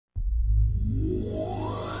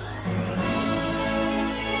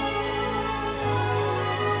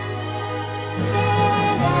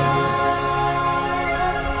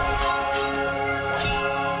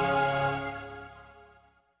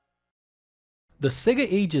The Sega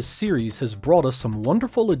Ages series has brought us some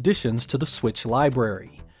wonderful additions to the Switch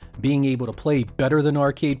library. Being able to play better than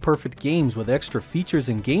arcade perfect games with extra features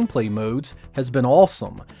and gameplay modes has been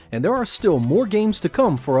awesome, and there are still more games to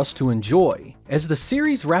come for us to enjoy. As the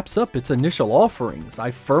series wraps up its initial offerings, I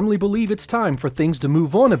firmly believe it's time for things to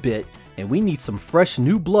move on a bit, and we need some fresh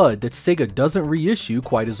new blood that Sega doesn't reissue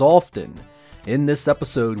quite as often. In this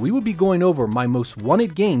episode, we will be going over my most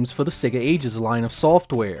wanted games for the Sega Ages line of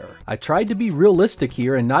software. I tried to be realistic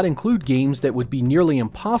here and not include games that would be nearly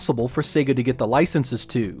impossible for Sega to get the licenses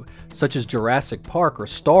to, such as Jurassic Park or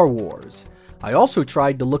Star Wars. I also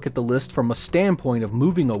tried to look at the list from a standpoint of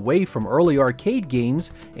moving away from early arcade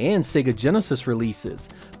games and Sega Genesis releases,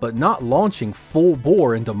 but not launching full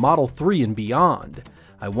bore into Model 3 and beyond.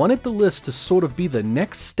 I wanted the list to sort of be the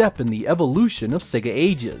next step in the evolution of Sega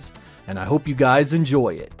Ages, and I hope you guys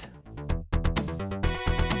enjoy it.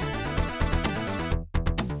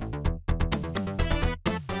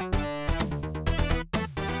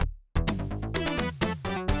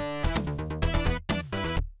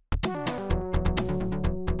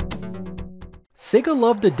 Sega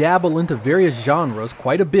loved to dabble into various genres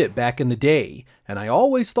quite a bit back in the day, and I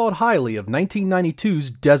always thought highly of 1992's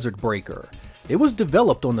Desert Breaker. It was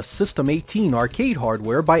developed on the System 18 arcade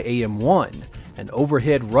hardware by AM1, an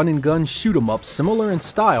overhead run-and-gun shoot-'em-up similar in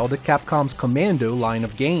style to Capcom's Commando line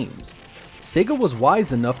of games. Sega was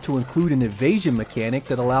wise enough to include an evasion mechanic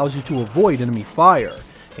that allows you to avoid enemy fire,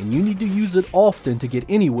 and you need to use it often to get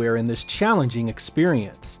anywhere in this challenging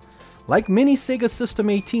experience. Like many Sega System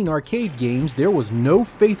 18 arcade games, there was no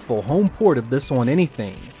faithful home port of this on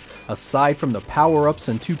anything. Aside from the power-ups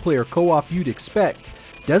and two-player co-op you'd expect,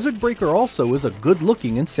 Desert Breaker also is a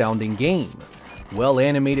good-looking and sounding game.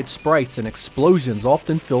 Well-animated sprites and explosions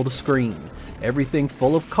often fill the screen, everything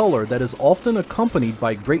full of color that is often accompanied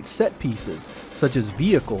by great set pieces, such as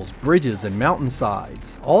vehicles, bridges, and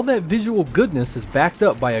mountainsides. All that visual goodness is backed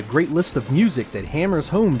up by a great list of music that hammers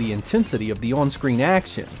home the intensity of the on-screen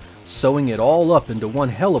action, sewing it all up into one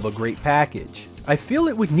hell of a great package. I feel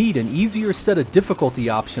it would need an easier set of difficulty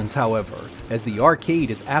options, however, as the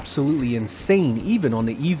arcade is absolutely insane even on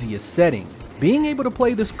the easiest setting. Being able to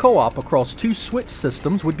play this co-op across two Switch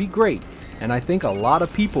systems would be great, and I think a lot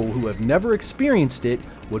of people who have never experienced it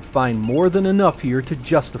would find more than enough here to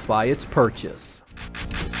justify its purchase.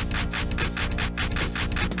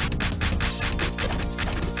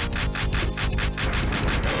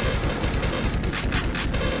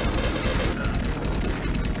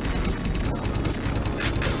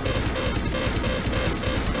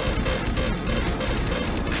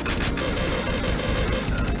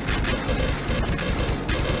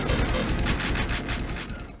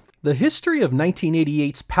 The history of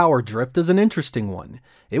 1988's Power Drift is an interesting one.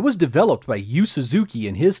 It was developed by Yu Suzuki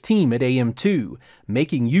and his team at AM2,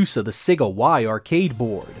 making use of the Sega Y arcade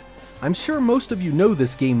board. I'm sure most of you know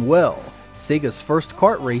this game well, Sega's first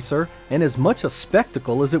kart racer, and as much a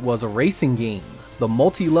spectacle as it was a racing game. The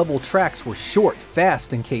multi-level tracks were short,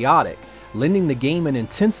 fast, and chaotic, lending the game an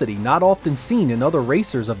intensity not often seen in other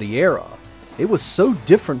racers of the era. It was so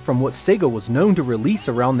different from what Sega was known to release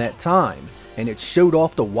around that time, and it showed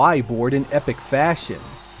off the Y board in epic fashion.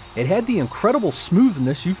 It had the incredible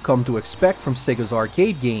smoothness you've come to expect from Sega's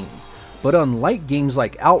arcade games, but unlike games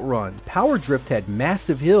like Outrun, Power Drift had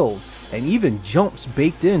massive hills and even jumps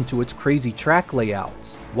baked into its crazy track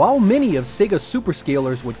layouts. While many of Sega's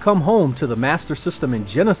superscalers would come home to the Master System and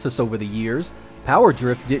Genesis over the years, Power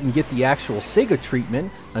Drift didn't get the actual Sega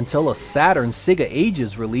treatment until a Saturn Sega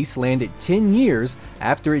Ages release landed 10 years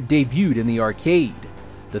after it debuted in the arcade.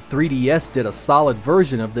 The 3DS did a solid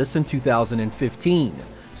version of this in 2015,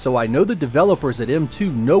 so I know the developers at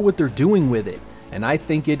M2 know what they're doing with it, and I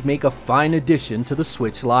think it'd make a fine addition to the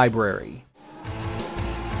Switch library.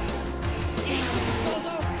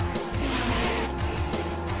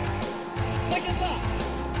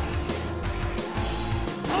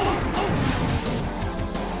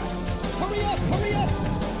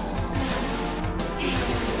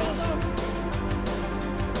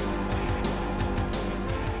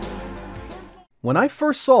 When I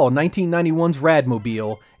first saw 1991's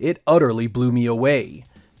Radmobile, it utterly blew me away.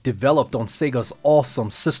 Developed on Sega's awesome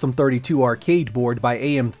System 32 arcade board by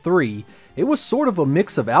AM3, it was sort of a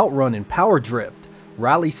mix of Outrun and Power Drift,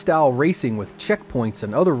 rally-style racing with checkpoints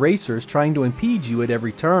and other racers trying to impede you at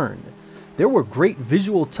every turn. There were great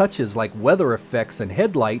visual touches like weather effects and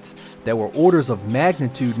headlights that were orders of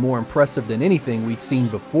magnitude more impressive than anything we'd seen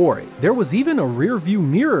before it. There was even a rear-view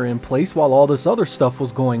mirror in place while all this other stuff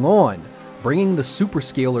was going on, bringing the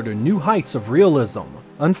superscaler to new heights of realism.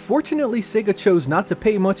 Unfortunately, Sega chose not to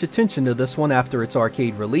pay much attention to this one after its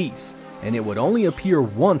arcade release. and it would only appear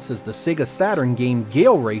once as the Sega Saturn game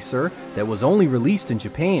Gale Racer that was only released in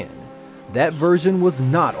Japan. That version was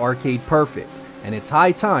not arcade perfect, and it's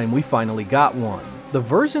high time we finally got one. The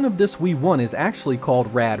version of this we won is actually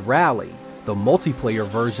called Rad Rally, the multiplayer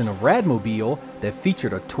version of Radmobile that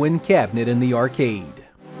featured a twin cabinet in the arcade.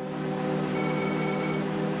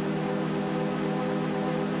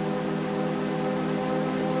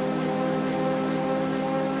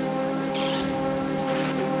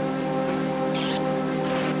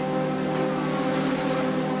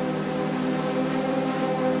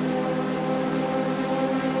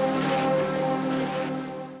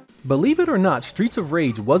 Believe it or not, Streets of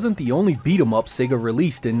Rage wasn't the only beat-em-up Sega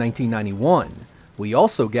released in 1991. We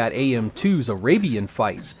also got AM2's Arabian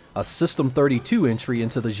Fight, a System 32 entry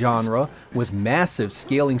into the genre with massive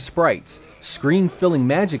scaling sprites, screen-filling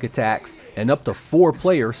magic attacks, and up to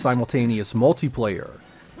 4-player simultaneous multiplayer.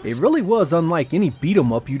 It really was unlike any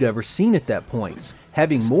beat-em-up you'd ever seen at that point,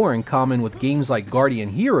 having more in common with games like Guardian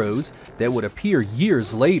Heroes that would appear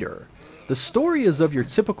years later. The story is of your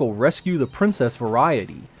typical Rescue the Princess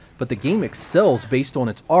variety, but the game excels based on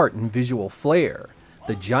its art and visual flair.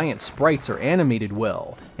 The giant sprites are animated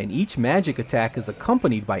well, and each magic attack is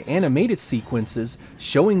accompanied by animated sequences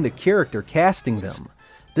showing the character casting them.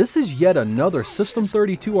 This is yet another System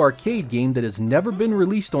 32 arcade game that has never been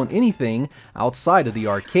released on anything outside of the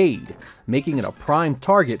arcade, making it a prime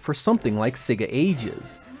target for something like Sega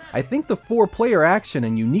Ages. I think the 4-player action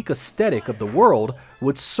and unique aesthetic of the world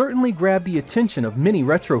would certainly grab the attention of many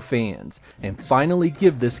retro fans, and finally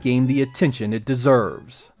give this game the attention it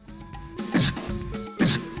deserves.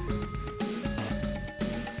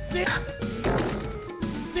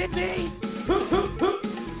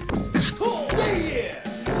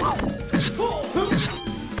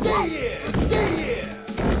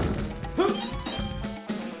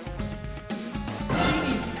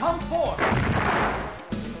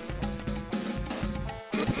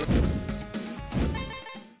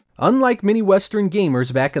 Unlike many Western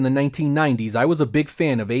gamers back in the 1990s, I was a big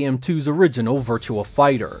fan of AM2's original Virtua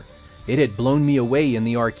Fighter. It had blown me away in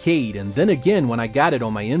the arcade, and then again when I got it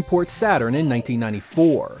on my import Saturn in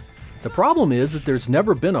 1994. The problem is that there's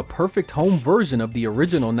never been a perfect home version of the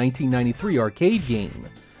original 1993 arcade game.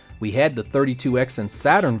 We had the 32X and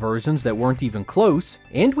Saturn versions that weren't even close,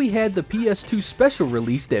 and we had the PS2 special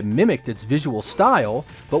release that mimicked its visual style,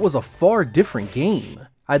 but was a far different game.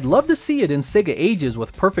 I'd love to see it in Sega Ages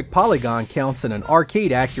with perfect polygon counts and an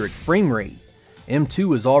arcade-accurate frame rate.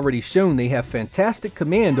 M2 has already shown they have fantastic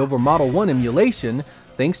command over Model 1 emulation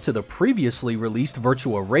thanks to the previously released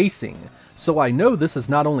Virtua Racing, so I know this is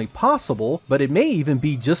not only possible, but it may even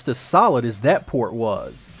be just as solid as that port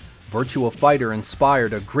was. Virtua Fighter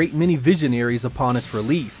inspired a great many visionaries upon its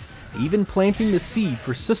release, even planting the seed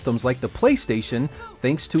for systems like the PlayStation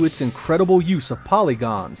thanks to its incredible use of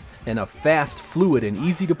polygons in a fast, fluid, and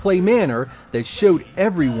easy-to-play manner that showed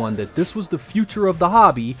everyone that this was the future of the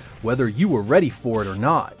hobby, whether you were ready for it or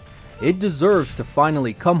not. It deserves to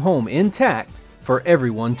finally come home intact for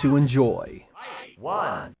everyone to enjoy.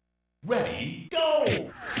 1, ready,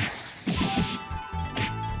 go!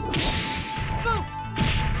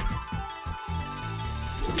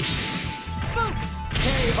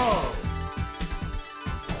 K.O.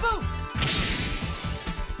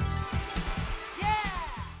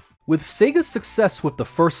 With Sega's success with the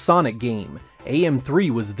first Sonic game, AM3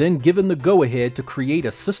 was then given the go-ahead to create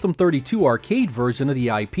a System 32 arcade version of the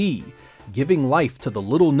IP, giving life to the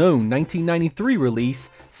little-known 1993 release,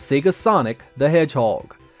 Sega Sonic the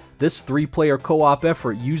Hedgehog. This 3-player co-op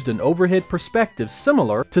effort used an overhead perspective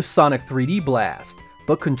similar to Sonic 3D Blast,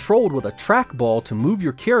 but controlled with a trackball to move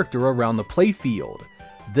your character around the playfield.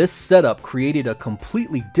 This setup created a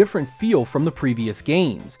completely different feel from the previous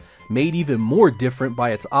games, made even more different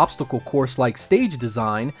by its obstacle course-like stage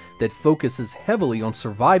design that focuses heavily on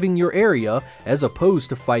surviving your area as opposed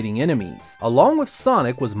to fighting enemies. Along with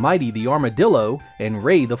Sonic was Mighty the Armadillo and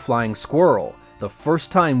Ray the Flying Squirrel, the first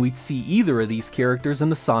time we'd see either of these characters in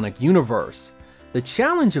the Sonic universe. The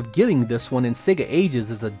challenge of getting this one in Sega Ages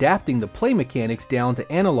is adapting the play mechanics down to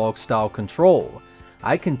analog-style control.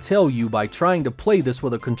 I can tell you by trying to play this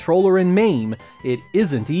with a controller in MAME, it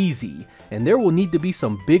isn't easy, and there will need to be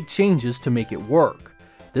some big changes to make it work.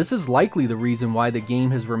 This is likely the reason why the game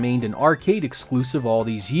has remained an arcade exclusive all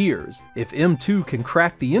these years. If M2 can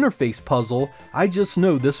crack the interface puzzle, I just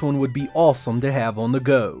know this one would be awesome to have on the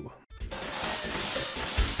go.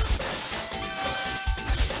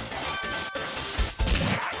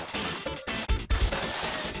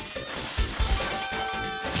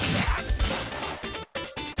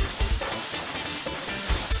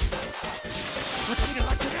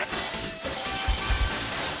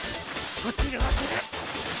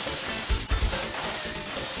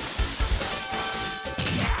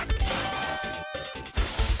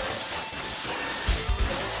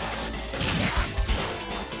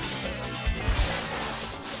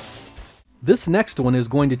 This next one is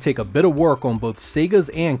going to take a bit of work on both Sega's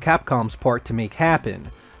and Capcom's part to make happen,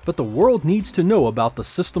 but the world needs to know about the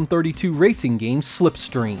System 32 racing game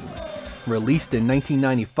Slipstream. Released in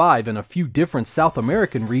 1995 in a few different South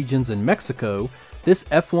American regions and Mexico, this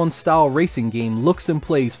F1 style racing game looks and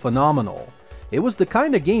plays phenomenal. It was the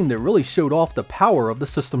kind of game that really showed off the power of the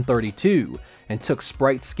System 32, and took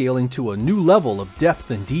sprite scaling to a new level of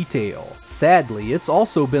depth and detail. Sadly, it's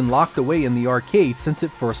also been locked away in the arcade since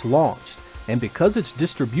it first launched, and because its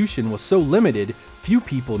distribution was so limited, few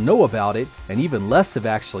people know about it, and even less have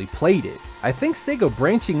actually played it. I think Sega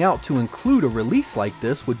branching out to include a release like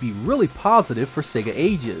this would be really positive for Sega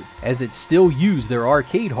Ages, as it still used their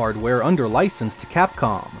arcade hardware under license to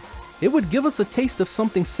Capcom. It would give us a taste of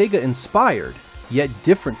something Sega inspired, yet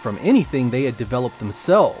different from anything they had developed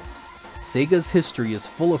themselves. Sega's history is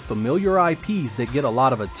full of familiar IPs that get a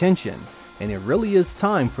lot of attention, and it really is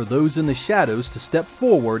time for those in the shadows to step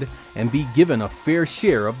forward and be given a fair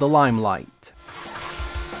share of the limelight.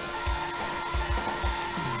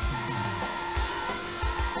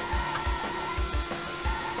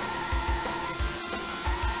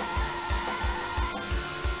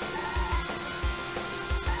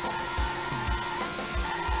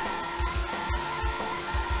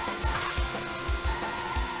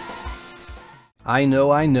 I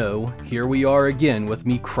know, here we are again with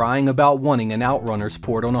me crying about wanting an Outrunners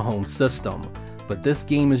port on a home system, but this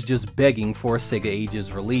game is just begging for a Sega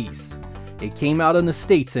Ages release. It came out in the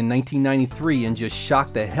States in 1993 and just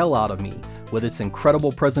shocked the hell out of me with its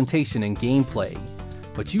incredible presentation and gameplay.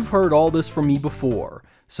 But you've heard all this from me before,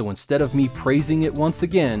 so instead of me praising it once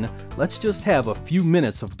again, let's just have a few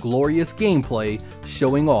minutes of glorious gameplay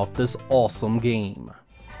showing off this awesome game.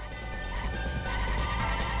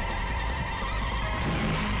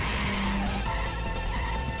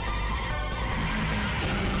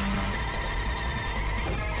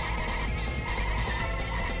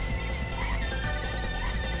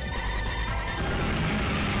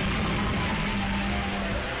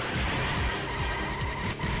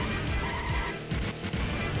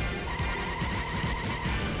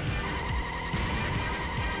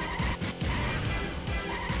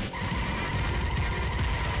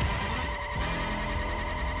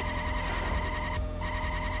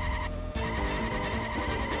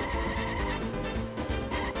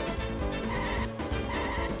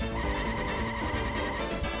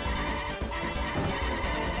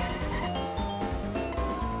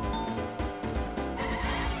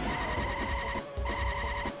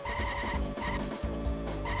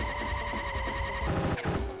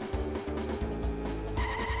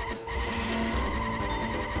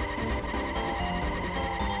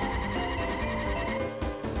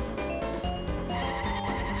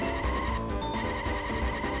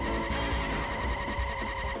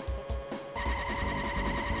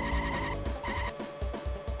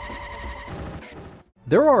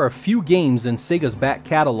 There are a few games in Sega's back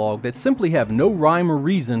catalog that simply have no rhyme or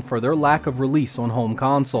reason for their lack of release on home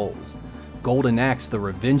consoles. Golden Axe: The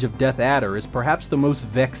Revenge of Death Adder is perhaps the most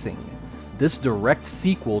vexing. This direct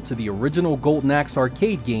sequel to the original Golden Axe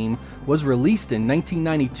arcade game was released in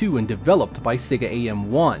 1992 and developed by Sega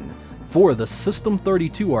AM1 for the System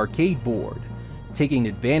 32 arcade board. Taking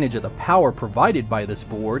advantage of the power provided by this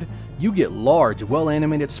board, you get large,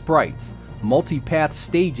 well-animated sprites, multi-path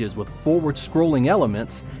stages with forward-scrolling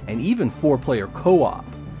elements, and even 4-player co-op.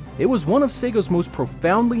 It was one of Sega's most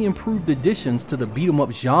profoundly improved additions to the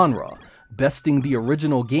beat-em-up genre, besting the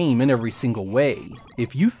original game in every single way.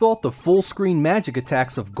 If you thought the full-screen magic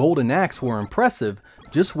attacks of Golden Axe were impressive,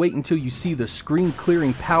 just wait until you see the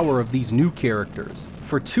screen-clearing power of these new characters.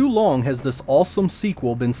 For too long has this awesome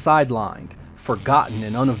sequel been sidelined, forgotten,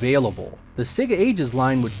 and unavailable. The Sega Ages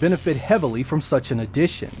line would benefit heavily from such an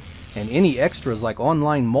addition, and any extras like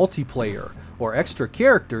online multiplayer or extra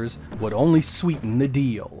characters would only sweeten the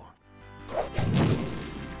deal.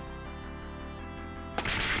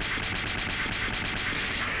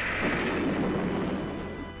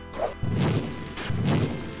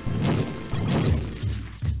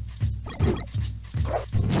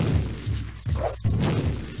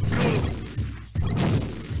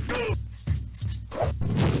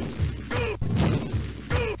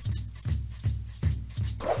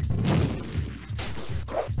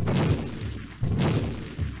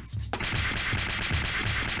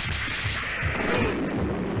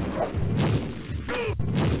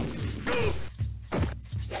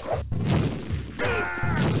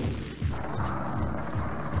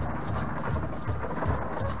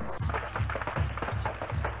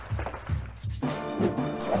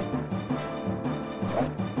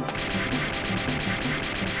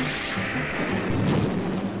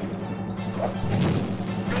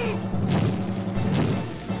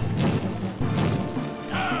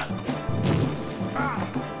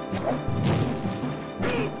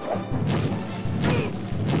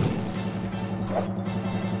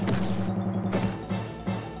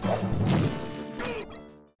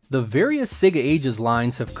 The various Sega Ages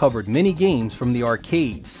lines have covered many games from the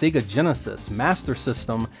arcade, Sega Genesis, Master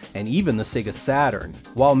System, and even the Sega Saturn.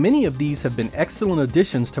 While many of these have been excellent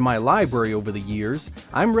additions to my library over the years,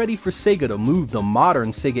 I'm ready for Sega to move the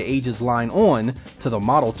modern Sega Ages line on to the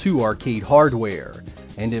Model 2 arcade hardware.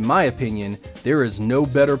 And in my opinion, there is no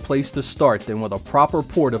better place to start than with a proper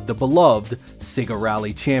port of the beloved Sega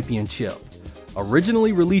Rally Championship.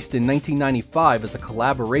 Originally released in 1995 as a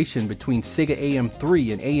collaboration between Sega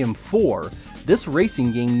AM3 and AM4, this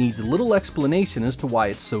racing game needs little explanation as to why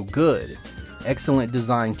it's so good. Excellent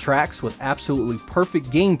designed tracks with absolutely perfect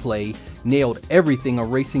gameplay nailed everything a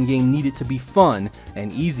racing game needed to be fun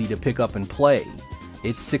and easy to pick up and play.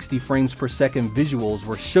 Its 60 frames per second visuals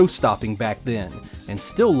were show-stopping back then, and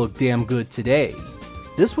still look damn good today.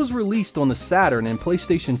 This was released on the Saturn and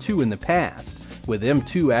PlayStation 2 in the past, with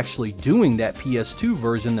M2 actually doing that PS2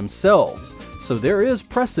 version themselves, so there is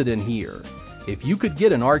precedent here. If you could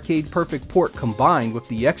get an arcade-perfect port combined with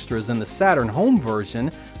the extras in the Saturn home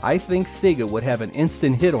version, I think Sega would have an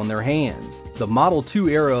instant hit on their hands. The Model 2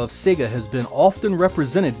 era of Sega has been often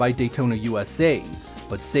represented by Daytona USA,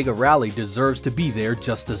 but Sega Rally deserves to be there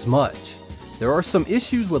just as much. There are some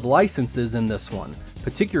issues with licenses in this one,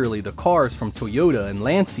 particularly the cars from Toyota and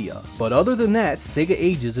Lancia, but other than that, Sega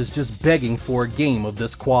Ages is just begging for a game of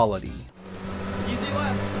this quality. Easy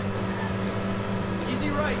left. Easy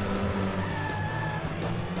right.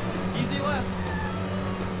 Easy left.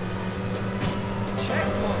 Check.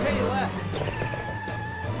 Okay, left.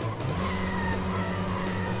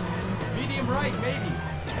 Medium right, maybe.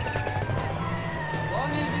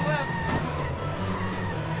 Long easy left.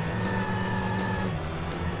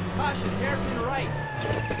 Caution, hairpin right.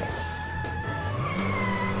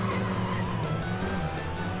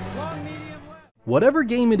 Long medium left. Whatever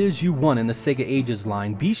game it is you want in the Sega Ages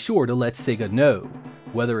line, be sure to let Sega know.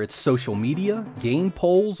 Whether it's social media, game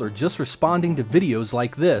polls, or just responding to videos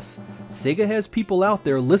like this, Sega has people out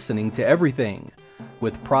there listening to everything.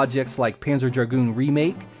 With projects like Panzer Dragoon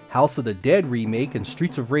Remake, House of the Dead Remake, and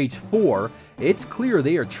Streets of Rage 4, it's clear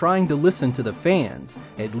they are trying to listen to the fans,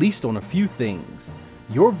 at least on a few things.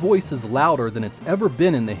 Your voice is louder than it's ever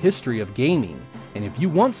been in the history of gaming, and if you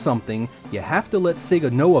want something, you have to let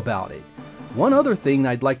Sega know about it. One other thing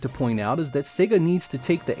I'd like to point out is that Sega needs to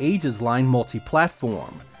take the Ages line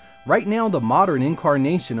multi-platform. Right now, the modern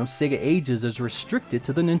incarnation of Sega Ages is restricted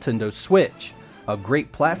to the Nintendo Switch, a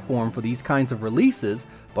great platform for these kinds of releases,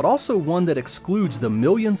 but also one that excludes the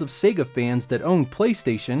millions of Sega fans that own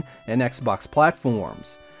PlayStation and Xbox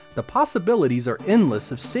platforms. The possibilities are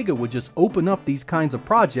endless if Sega would just open up these kinds of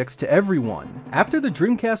projects to everyone. After the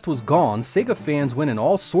Dreamcast was gone, Sega fans went in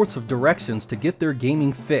all sorts of directions to get their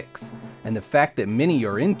gaming fix, and the fact that many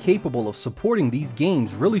are incapable of supporting these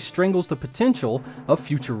games really strangles the potential of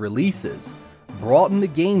future releases. Broaden the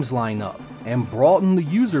games lineup, and broaden the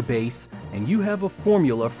user base, and you have a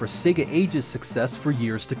formula for Sega Ages success for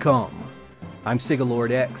years to come. I'm Sega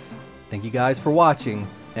Lord X. Thank you guys for watching,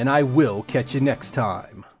 and I will catch you next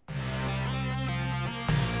time.